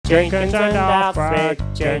Jenkins and Alfred,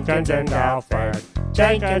 Jenkins and Alfred,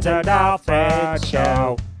 Jenkins and Alfred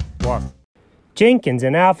Show. What? Jenkins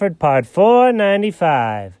and Alfred Part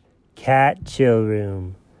 495, Cat Chill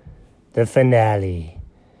Room, the finale.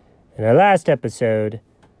 In our last episode,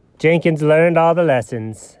 Jenkins learned all the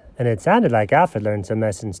lessons, and it sounded like Alfred learned some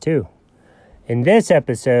lessons too. In this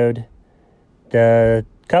episode, the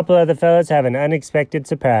couple of the fellas have an unexpected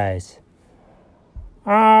surprise.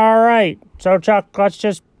 All right, so Chuck, let's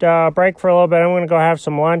just break for a little bit. I'm going to go have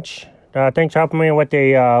some lunch. Thanks for helping me with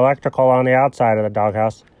the electrical on the outside of the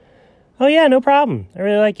doghouse. Oh, yeah, no problem. I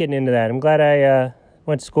really like getting into that. I'm glad I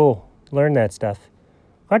went to school, learned that stuff.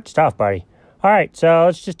 Good stuff, buddy. All right, so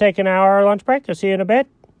let's just take an hour lunch break. I'll see you in a bit.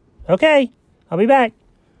 Okay, I'll be back.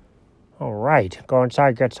 All right, go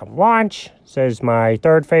inside, get some lunch. This is my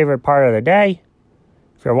third favorite part of the day.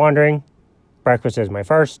 If you're wondering, breakfast is my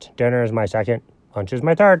first, dinner is my second, lunch is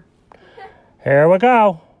my third. Here we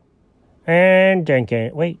go. And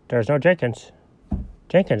Jenkins. Wait, there's no Jenkins.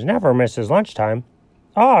 Jenkins never misses lunchtime.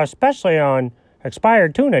 Oh, especially on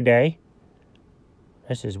expired tuna day.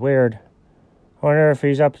 This is weird. I wonder if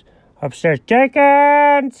he's upstairs.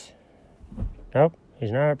 Jenkins! Nope,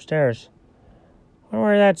 he's not upstairs. I wonder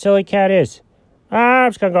where that silly cat is.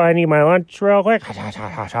 I'm just going to go ahead and eat my lunch real quick.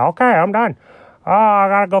 Okay, I'm done. Oh, I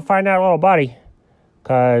got to go find that little buddy.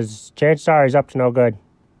 Because chances are he's up to no good.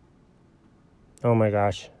 Oh my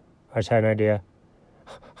gosh. I just had an idea.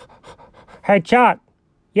 Hey, Chuck.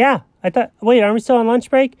 Yeah, wait, are we still on lunch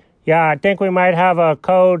break? Yeah, I think we might have a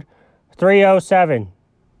code 307.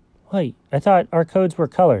 Wait, I thought our codes were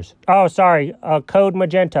colors. Oh, sorry, code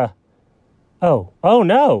magenta. Oh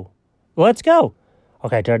no. Let's go.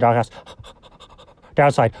 Okay, to the doghouse.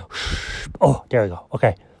 Downside. Oh, there we go.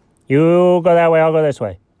 Okay. You go that way, I'll go this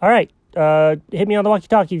way. All right, hit me on the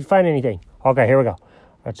walkie-talkie if you find anything. Okay, here we go.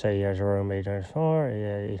 Let's say here's a room 894,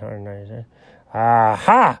 896.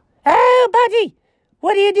 Aha! Oh, buddy!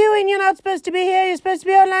 What are you doing? You're not supposed to be here. You're supposed to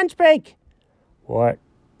be on lunch break. What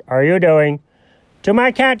are you doing? To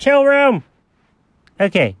my cat chill room.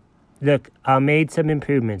 Okay, look, I made some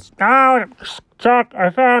improvements. Oh, Chuck,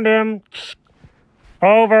 I found him.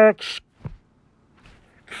 Over.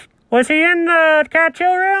 Was he in the cat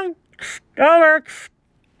chill room? Over.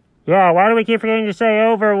 Yeah, why do we keep forgetting to say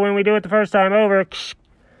over when we do it the first time? Over.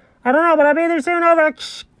 I don't know, but I'll be there soon. Over.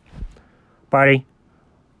 Buddy,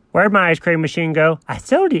 where'd my ice cream machine go? I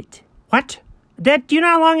sold it. What? Do you know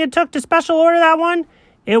how long it took to special order that one?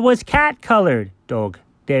 It was cat-colored, dog.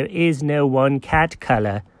 There is no one cat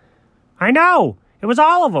color. I know. It was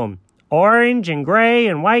all of them. Orange and gray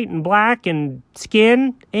and white and black and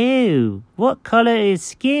skin. Ew, what color is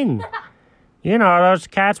skin? You know, those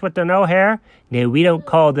cats with the no hair? No, we don't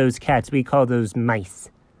call those cats. We call those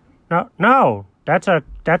mice. No, that's a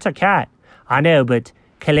cat. I know, but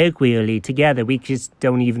colloquially, together, we just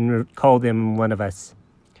don't even call them one of us.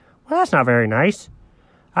 Well, that's not very nice.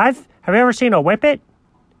 Have you ever seen a whippet?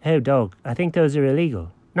 Oh, dog, I think those are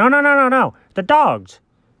illegal. No. The dogs.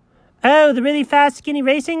 Oh, the really fast, skinny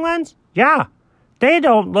racing ones? Yeah. They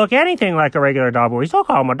don't look anything like a regular dog, but we still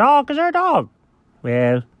call them a dog because they're a dog.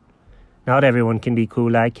 Well, not everyone can be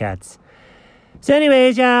cool like cats. So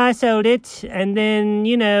anyways, yeah, I sold it. And then,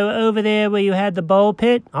 over there where you had the bowl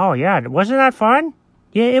pit. Oh, yeah. Wasn't that fun?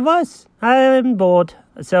 Yeah, it was. I'm bored.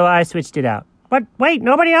 So I switched it out. But wait,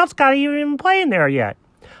 nobody else got even playing there yet.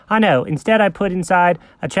 I know. Instead, I put inside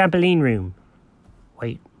a trampoline room.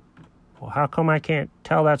 Wait. Well, how come I can't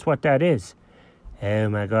tell that's what that is? Oh,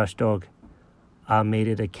 my gosh, dog. I made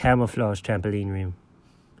it a camouflage trampoline room.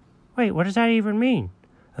 Wait, what does that even mean?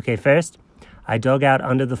 Okay, first, I dug out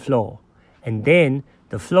under the floor. And then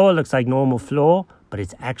the floor looks like normal floor, but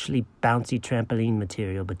it's actually bouncy trampoline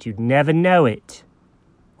material, but you'd never know it.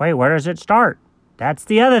 Wait, where does it start? That's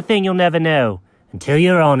the other thing you'll never know until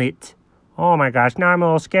you're on it. Oh my gosh, now I'm a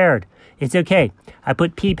little scared. It's okay. I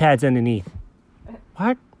put pee pads underneath.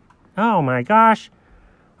 What? Oh my gosh.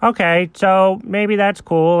 Okay, so maybe that's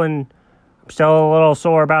cool, and I'm still a little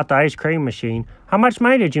sore about the ice cream machine. How much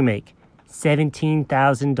money did you make?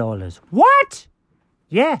 $17,000. What?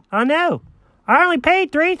 Yeah, I know. I only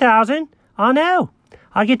paid $3,000. I know.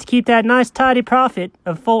 I'll get to keep that nice tidy profit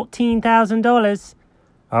of $14,000.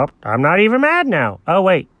 Oh, I'm not even mad now. Oh,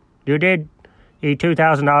 wait. You did eat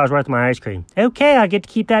 $2,000 worth of my ice cream. Okay, I'll get to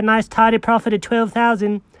keep that nice tidy profit of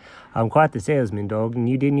 $12,000. I'm quite the salesman, dog, and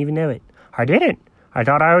you didn't even know it. I didn't. I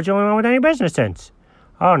thought I was the only one with any business sense.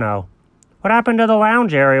 Oh, no. What happened to the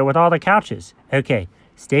lounge area with all the couches? Okay,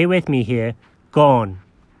 stay with me here. Gone.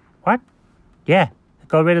 What? Yeah,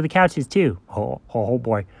 got rid of the couches, too. Oh,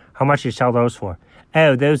 boy. How much did you sell those for?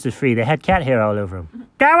 Oh, those are free. They had cat hair all over them.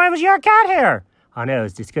 That was your cat hair. I know,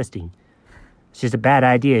 it's disgusting. It's just a bad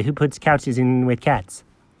idea. Who puts couches in with cats?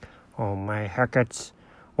 Oh, my heckets.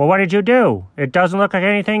 Well, what did you do? It doesn't look like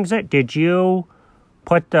anything's it. Did you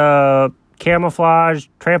put the camouflage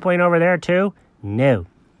trampoline over there, too? No.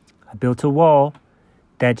 I built a wall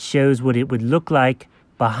that shows what it would look like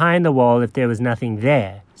behind the wall if there was nothing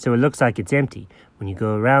there. So it looks like it's empty. When you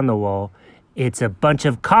go around the wall, it's a bunch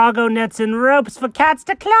of cargo nets and ropes for cats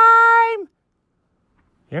to climb.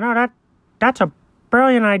 You know, that's a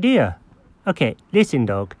brilliant idea. Okay, listen,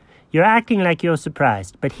 dog. You're acting like you're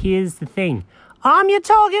surprised, but here's the thing. I'm your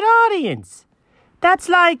target audience. That's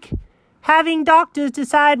like having doctors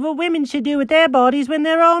decide what women should do with their bodies when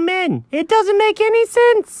they're all men. It doesn't make any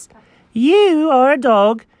sense. You are a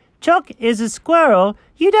dog. Chuck is a squirrel.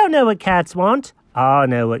 You don't know what cats want. I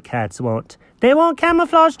know what cats want. They want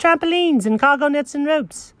camouflage trampolines and cargo nets and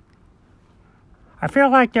ropes. I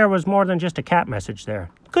feel like there was more than just a cat message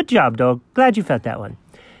there. Good job, dog. Glad you felt that one.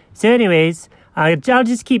 So anyways, I'll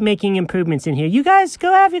just keep making improvements in here. You guys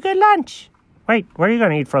go have your good lunch. Wait, what are you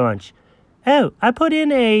going to eat for lunch? Oh, I put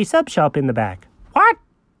in a sub shop in the back. What?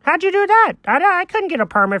 How'd you do that? I couldn't get a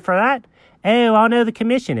permit for that. Oh, I'll know the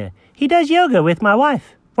commissioner. He does yoga with my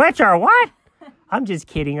wife. What's your what? I'm just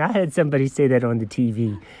kidding. I heard somebody say that on the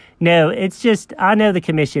TV. No, it's just, I know the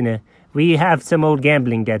commissioner. We have some old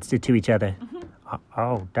gambling debts to each other.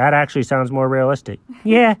 Oh, that actually sounds more realistic.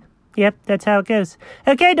 Yeah, yep, that's how it goes.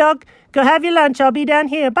 Okay, dog, go have your lunch. I'll be down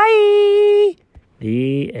here. Bye!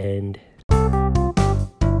 The end.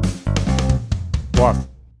 What?